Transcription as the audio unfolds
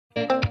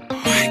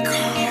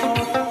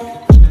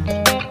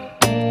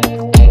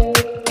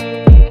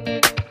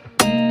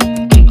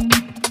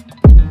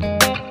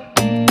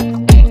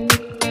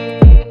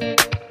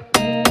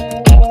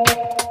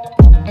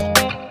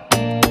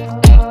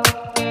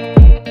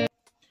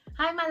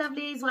Hi my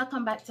lovelies,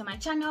 welcome back to my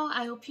channel.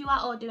 I hope you are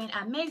all doing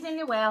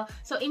amazingly well.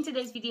 So in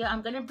today's video,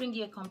 I'm going to bring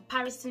you a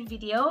comparison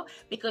video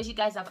because you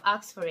guys have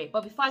asked for it.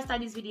 But before I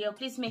start this video,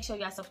 please make sure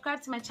you are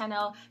subscribed to my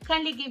channel.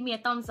 Kindly give me a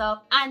thumbs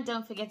up and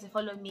don't forget to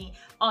follow me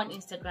on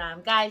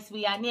Instagram. Guys,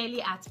 we are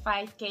nearly at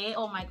 5k.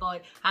 Oh my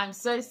god, I'm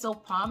so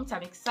pumped.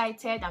 I'm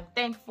excited. I'm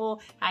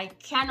thankful. I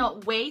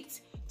cannot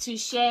wait to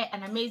share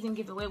an amazing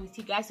giveaway with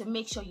you guys. So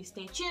make sure you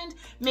stay tuned.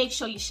 Make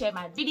sure you share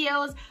my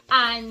videos.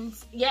 And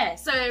yeah,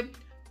 so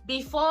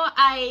before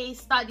I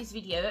start this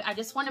video, I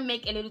just want to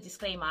make a little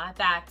disclaimer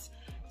that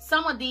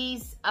some of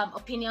these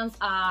opinions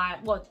are,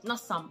 well, not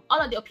some, all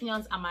of the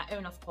opinions are my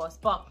own, of course,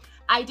 but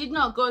I did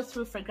not go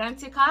through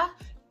Fragrantica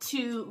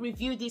to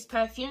review these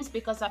perfumes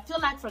because I feel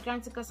like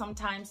Fragrantica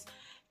sometimes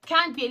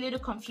can be a little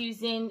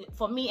confusing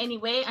for me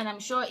anyway, and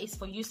I'm sure it's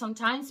for you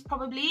sometimes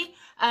probably.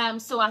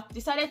 So I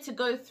decided to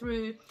go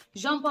through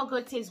Jean Paul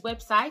Gaultier's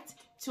website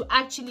to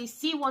actually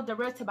see what they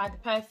wrote about the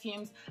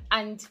perfumes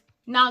and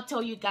now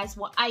tell you guys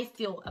what I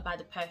feel about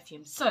the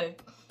perfume. So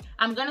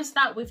I'm gonna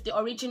start with the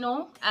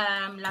original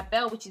La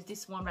Belle, which is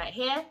this one right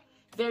here.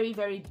 Very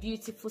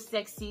beautiful,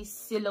 sexy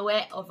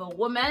silhouette of a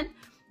woman.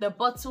 The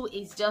bottle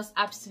is just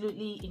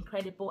absolutely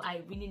incredible.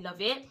 I really love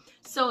it.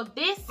 So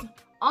this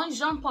on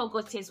Jean Paul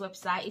Gaultier's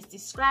website is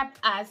described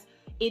as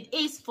it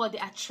is for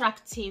the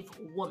attractive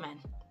woman.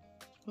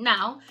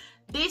 Now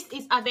this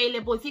is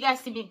available. If you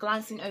guys see me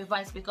glancing over,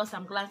 it's because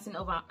I'm glancing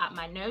over at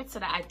my notes so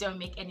that I don't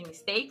make any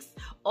mistakes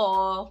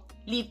or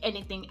leave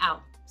anything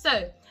out.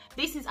 So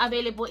this is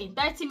available in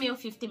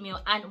 30ml,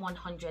 50ml and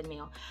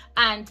 100ml.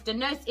 And the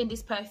notes in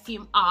this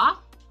perfume are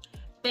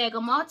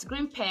bergamot,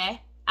 green pear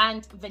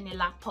and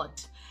vanilla pod.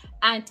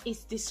 And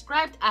it's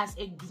described as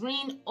a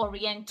green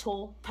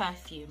oriental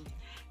perfume.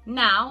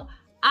 Now,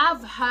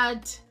 I've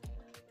heard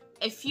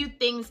a few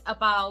things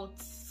about,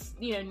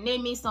 you know,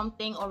 naming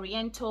something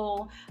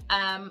oriental.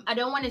 I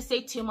don't want to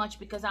say too much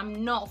because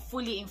I'm not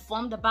fully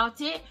informed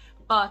about it,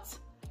 but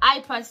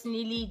I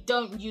personally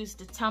don't use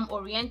the term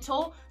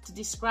oriental to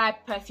describe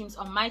perfumes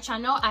on my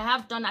channel. I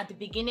have done at the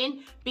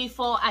beginning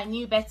before I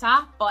knew better,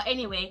 but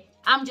anyway,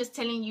 I'm just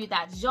telling you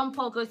that Jean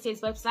Paul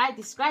Gaultier's website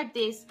described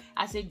this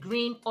as a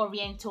green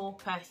oriental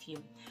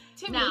perfume.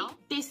 To me,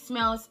 this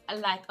smells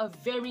like a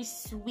very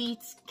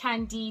sweet,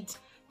 candied,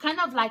 kind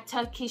of like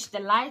Turkish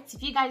delight.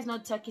 If you guys know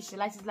Turkish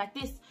delight, it's like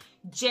this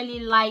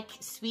jelly-like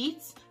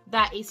sweet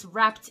that is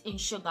wrapped in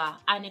sugar,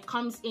 and it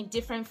comes in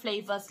different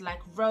flavors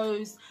like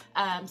rose,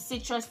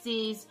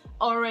 citruses,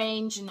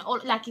 orange, and all.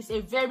 Like, it's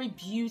a very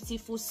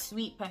beautiful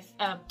sweet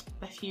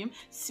perfume,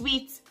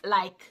 sweet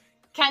like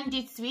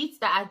candied sweets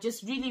that are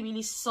just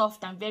really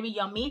soft and very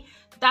yummy.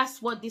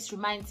 That's what this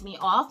reminds me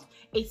of.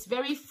 It's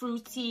very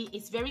fruity,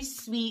 it's very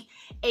sweet,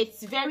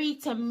 it's very,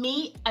 to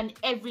me, an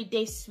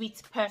everyday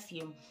sweet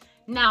perfume.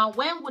 Now,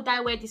 when would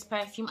I wear this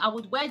perfume? I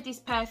would wear this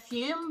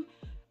perfume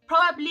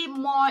probably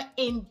more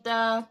in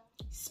the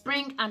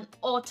spring and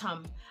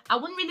autumn. I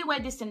wouldn't really wear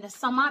this in the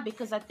summer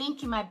because I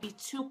think it might be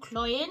too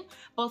cloying,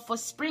 but for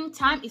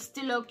springtime it's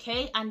still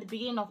okay, and the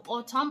beginning of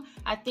autumn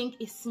I think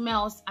it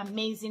smells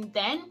amazing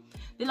then.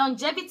 The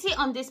longevity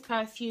on this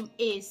perfume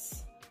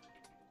is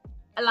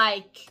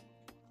like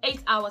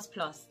 8 hours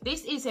plus.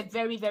 This is a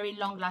very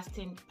long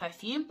lasting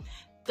perfume.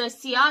 The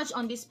sillage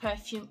on this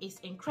perfume is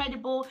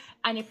incredible,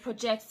 and it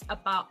projects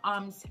about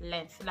arm's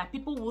length. Like,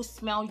 people will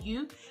smell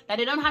you. Like,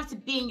 they don't have to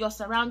be in your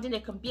surrounding.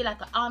 They can be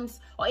like an arm's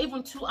or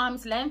even 2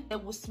 arms length. They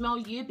will smell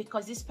you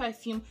because this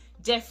perfume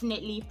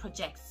definitely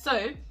projects.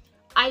 So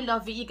I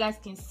love it. You guys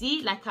can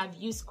see, like, I've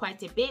used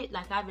quite a bit.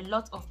 Like, I have a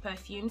lot of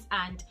perfumes,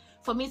 and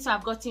for me to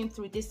have gotten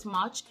through this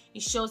much,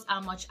 it shows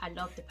how much I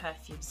love the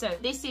perfume. So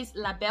this is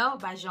La Belle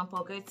by Jean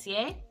Paul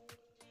Gaultier.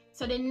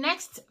 So the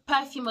next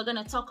perfume we're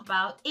going to talk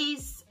about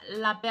is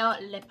La Belle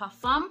Le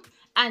Parfum,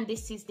 and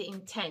this is the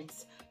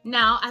Intense.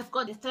 Now, I've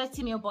got the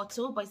 30ml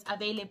bottle, but it's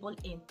available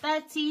in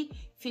 30,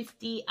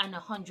 50 and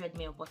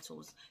 100ml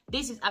bottles.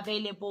 This is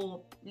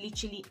available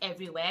literally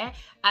everywhere,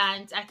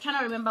 and I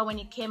cannot remember when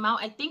it came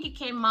out. I think it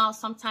came out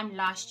sometime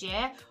last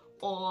year,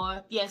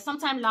 or yeah,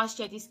 sometime last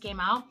year this came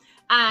out.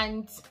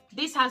 And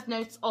this has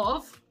notes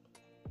of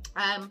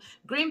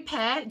green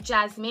pear,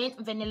 jasmine,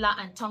 vanilla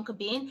and tonka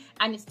bean,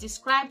 and it's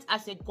described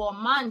as a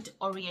gourmand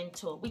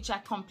oriental, which I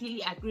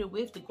completely agree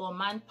with, the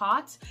gourmand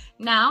part.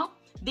 Now,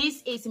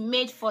 this is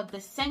made for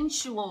the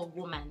sensual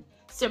woman.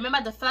 So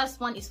remember, the first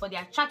one is for the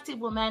attractive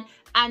woman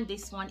and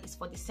this one is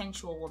for the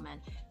sensual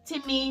woman. To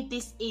me,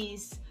 this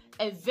is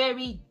a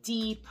very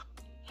deep,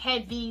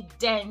 heavy,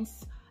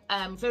 dense,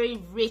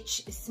 very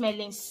rich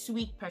smelling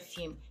sweet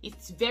perfume.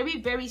 It's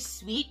very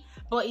sweet,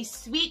 but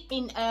it's sweet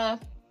in a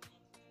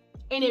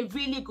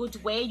really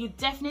good way. You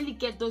definitely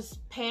get those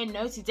pear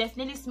notes. You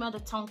definitely smell the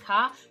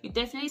tonka. You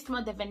definitely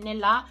smell the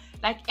vanilla.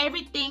 Like,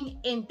 everything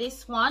in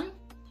this one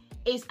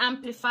is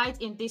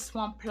amplified in this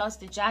one, plus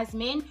the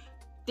jasmine.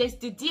 There's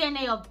the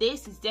DNA of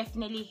this is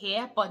definitely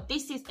here, but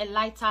this is a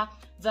lighter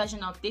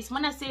version of this.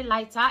 When I say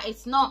lighter,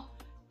 it's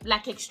not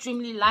like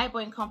extremely light, but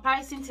in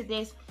comparison to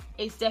this,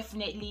 it's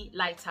definitely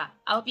lighter.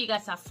 I hope you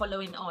guys are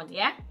following on,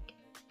 yeah?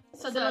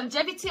 So the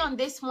longevity on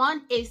this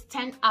one is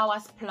 10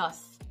 hours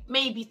plus,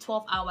 maybe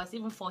 12 hours,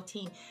 even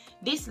 14.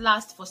 This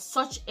lasts for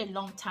such a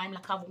long time.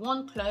 Like, I've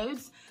worn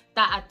clothes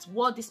that I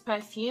wore this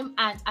perfume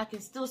and I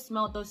can still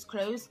smell those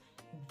clothes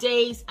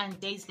days and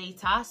days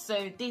later.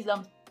 So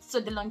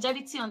the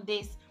longevity on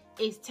this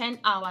is 10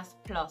 hours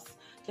plus.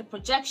 The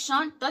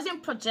projection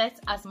doesn't project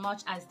as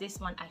much as this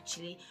one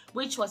actually,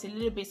 which was a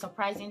little bit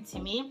surprising to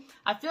me.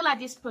 I feel like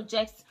this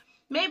projects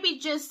maybe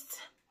just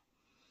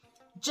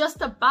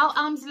about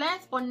arm's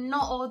length, but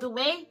not all the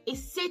way. It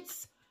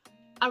sits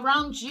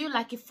around you,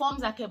 like it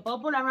forms like a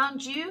bubble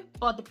around you,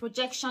 but the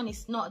projection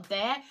is not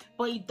there,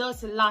 but it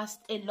does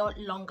last a lot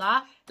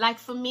longer. Like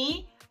for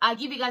me, I'll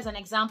give you guys an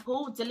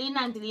example. 𝐷𝗐𝐿𝐼𝐼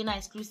and 𝐷𝗐𝐿𝐼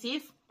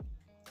Exclusive.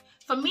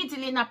 For me,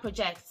 𝐷𝗐𝐿𝐼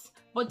projects,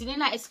 but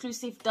𝐷𝗐𝐿𝐼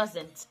Exclusive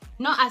doesn't.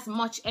 Not as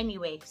much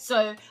anyway.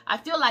 So I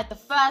feel like the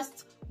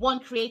first one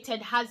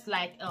created has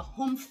like a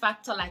home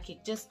factor, like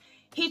it just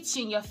hits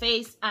you in your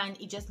face and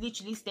it just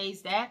literally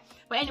stays there.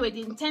 But anyway,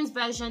 the intense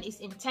version is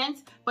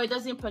intense, but it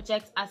doesn't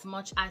project as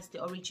much as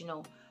the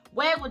original.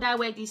 Where would I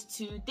wear this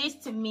to? This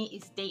to me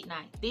is date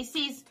night. This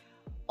is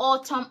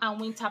autumn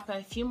and winter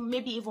perfume,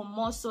 maybe even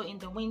more so in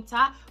the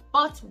winter,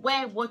 but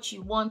wear what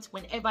you want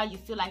whenever you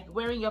feel like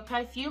wearing your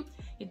perfume.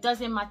 It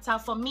doesn't matter.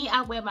 For me,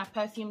 I wear my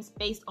perfumes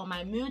based on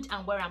my mood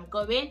and where I'm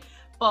going,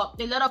 but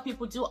a lot of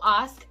people do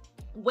ask,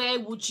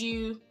 when would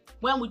you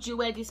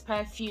wear this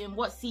perfume,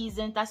 what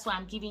season? That's why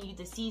I'm giving you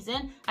the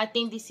season. I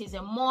think this is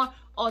a more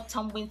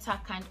autumn winter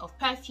kind of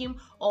perfume,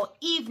 or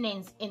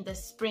evenings in the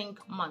spring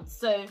months.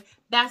 So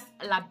that's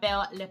La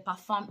Belle Le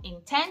Parfum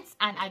Intense,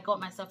 and I got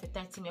myself a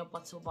 30ml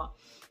bottle, but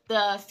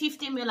the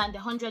 50ml and the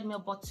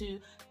 100ml bottle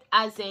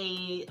as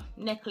a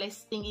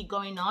necklace thingy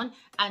going on,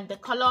 and the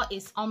color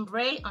is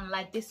ombre,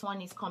 unlike this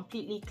one is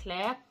completely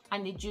clear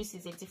and the juice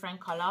is a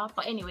different color.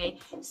 But anyway,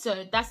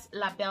 so that's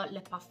La Belle Le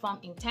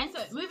Parfum Intense.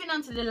 So moving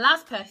on to the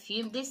last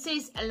perfume, this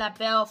is La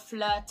Belle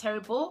Fleur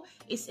Terrible.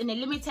 It's in a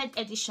limited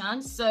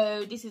edition,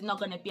 so this is not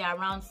going to be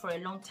around for a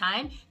long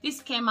time.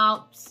 This came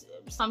out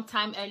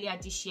sometime earlier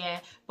this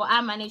year, but I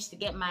managed to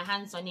get my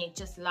hands on it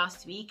just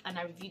last week and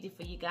I reviewed it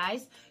for you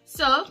guys.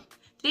 So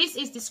this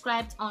is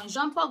described on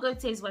Jean Paul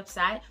Gaultier's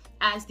website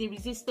as the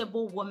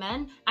Irresistible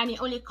Woman, and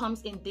it only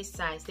comes in this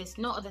size. There's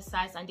no other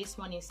size, and this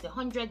one is the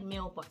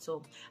 100ml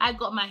bottle. I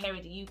got my hair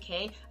in the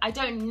UK. I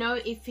don't know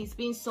if it's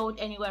been sold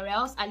anywhere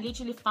else. I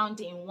literally found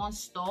it in one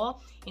store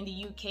in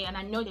the UK, and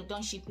I know they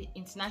don't ship it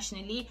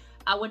internationally.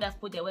 I would have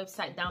put their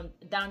website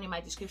down in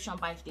my description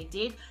bar if they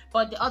did,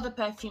 but the other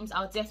perfumes,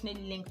 I'll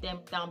definitely link them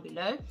down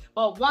below.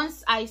 But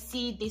once I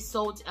see this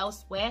sold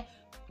elsewhere,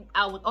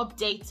 I would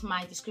update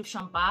my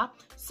description bar.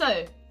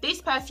 So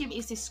this perfume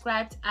is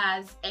described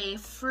as a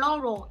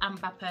floral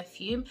amber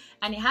perfume,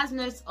 and it has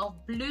notes of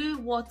blue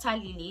water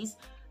lilies,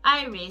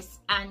 iris,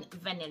 and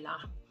vanilla.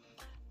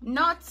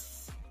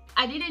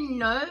 I didn't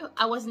know,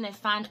 I wasn't a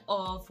fan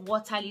of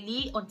water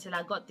lily until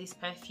I got this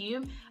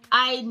perfume.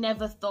 I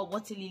never thought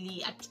water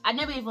lily, I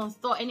never even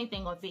thought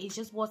anything of it. It's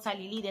just water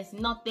lily. There's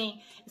nothing,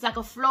 it's like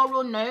a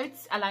floral note,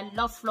 and I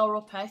love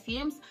floral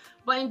perfumes.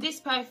 But in this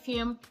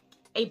perfume,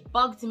 it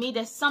bugged me.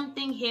 There's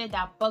something here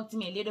that bugged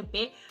me a little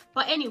bit.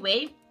 But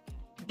anyway,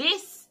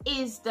 this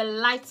is the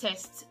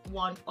lightest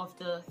one of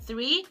the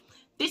three.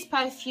 This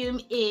perfume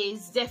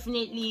is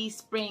definitely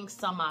spring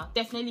summer,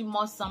 definitely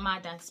more summer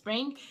than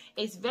spring.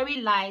 It's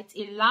very light.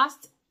 It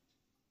lasts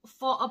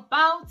for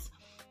about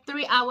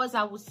 3 hours,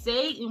 I would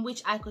say, in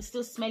which I could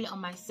still smell it on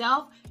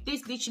myself.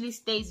 This literally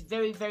stays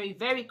very, very,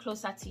 very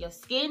closer to your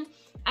skin,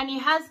 and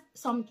it has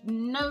some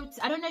notes.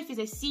 I don't know if it's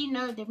a C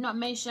note, they've not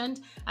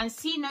mentioned, and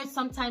C note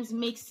sometimes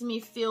makes me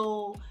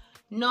feel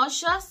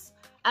nauseous,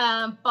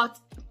 but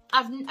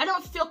I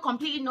don't feel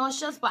completely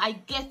nauseous, but I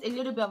get a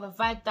little bit of a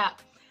vibe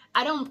that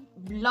I don't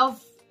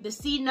love the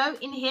C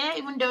note in here,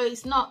 even though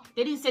it's not,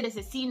 they didn't say there's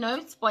a C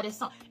note, but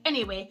it's not.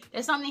 Anyway,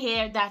 there's something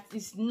here that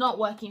is not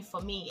working for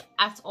me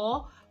at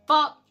all,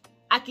 but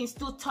I can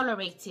still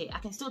tolerate it. I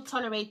can still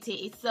tolerate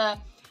it.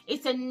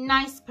 It's a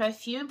nice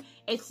perfume.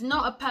 It's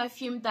not a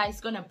perfume that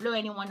is gonna blow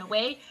anyone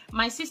away.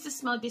 My sister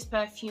smelled this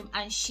perfume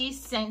and she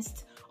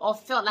sensed or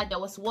felt like there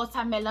was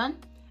watermelon.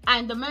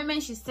 And the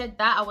moment she said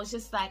that, I was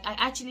just like, I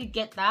actually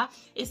get that.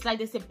 It's like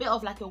there's a bit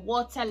of like a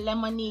water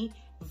lemony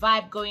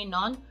vibe going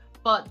on.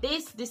 But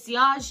the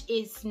sillage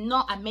is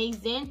not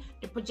amazing.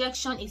 The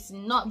projection is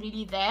not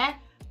really there.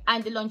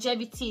 And the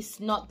longevity is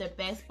not the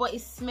best, but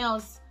it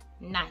smells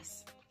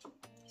nice.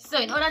 So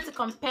in order to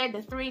compare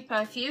the three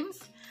perfumes,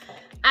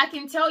 I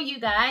can tell you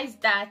guys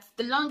that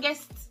the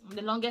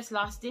longest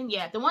lasting,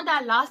 yeah, the one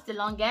that lasts the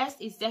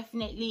longest is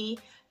definitely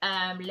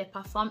Le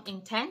Parfum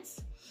Intense.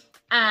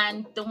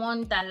 And the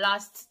one that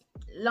lasts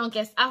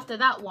longest after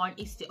that one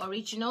is the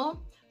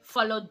original,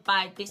 followed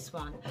by this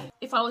one.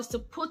 If I was to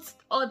put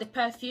all the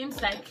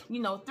perfumes, like,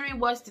 you know, 3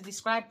 words to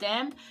describe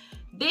them,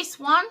 this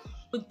one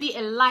would be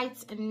a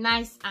light,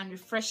 nice and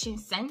refreshing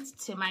scent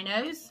to my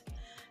nose.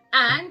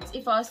 And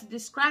if I was to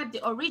describe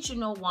the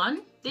original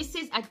one, this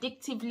is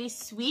addictively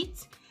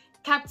sweet,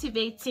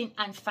 captivating,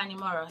 and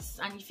fanimorous.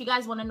 And if you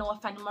guys want to know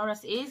what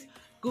fanimorous is,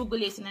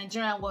 Google is a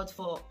Nigerian word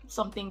for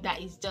something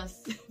that is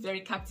just very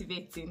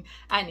captivating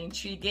and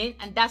intriguing,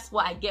 and that's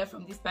what I get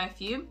from this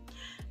perfume.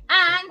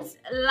 And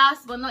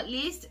last but not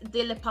least,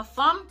 the Le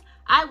Parfum.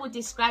 I would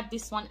describe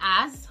this one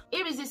as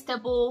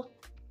irresistible,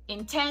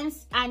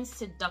 intense, and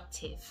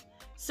seductive.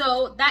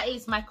 So that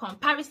is my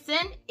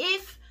comparison.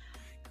 If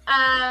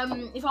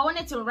I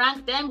wanted to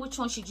rank them, which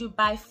one should you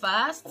buy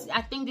first?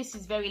 I think this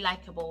is very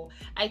likable.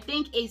 I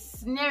think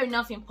it's near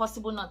enough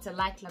impossible not to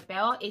like La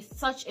Belle. It's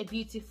such a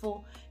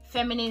beautiful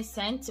feminine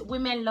scent.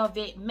 Women love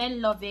it, men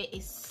love it.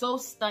 It's so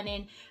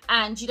stunning,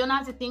 and you don't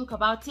have to think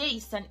about it.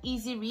 It's an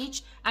easy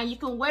reach, and you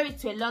can wear it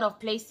to a lot of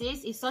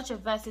places. It's such a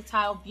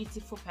versatile,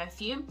 beautiful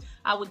perfume.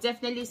 I would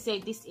definitely say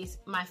this is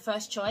my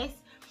first choice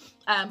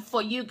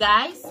for you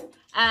guys.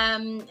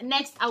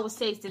 Next I would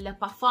say is the Le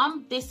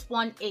Parfum. This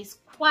one is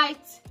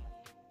quite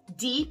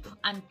deep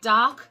and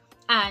dark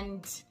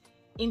and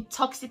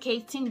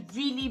intoxicating,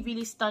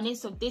 really stunning.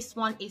 So this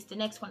one is the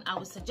next one I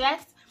would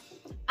suggest.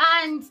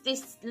 And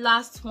this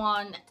last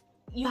one,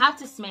 you have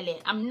to smell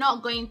it. I'm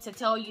not going to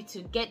tell you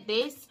to get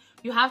this.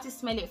 You have to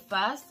smell it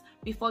first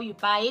before you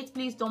buy it.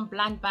 Please don't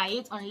blind buy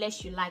it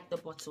unless you like the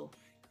bottle.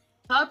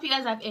 I hope you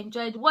guys have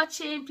enjoyed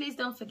watching. Please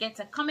don't forget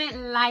to comment,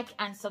 like,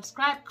 and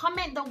subscribe.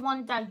 Comment the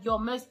one that you're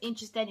most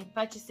interested in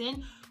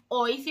purchasing,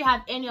 or if you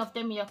have any of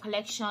them in your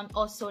collection,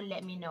 also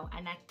let me know.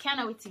 And I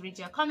cannot wait to read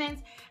your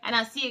comments, and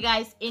I'll see you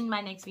guys in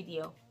my next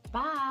video.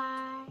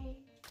 Bye.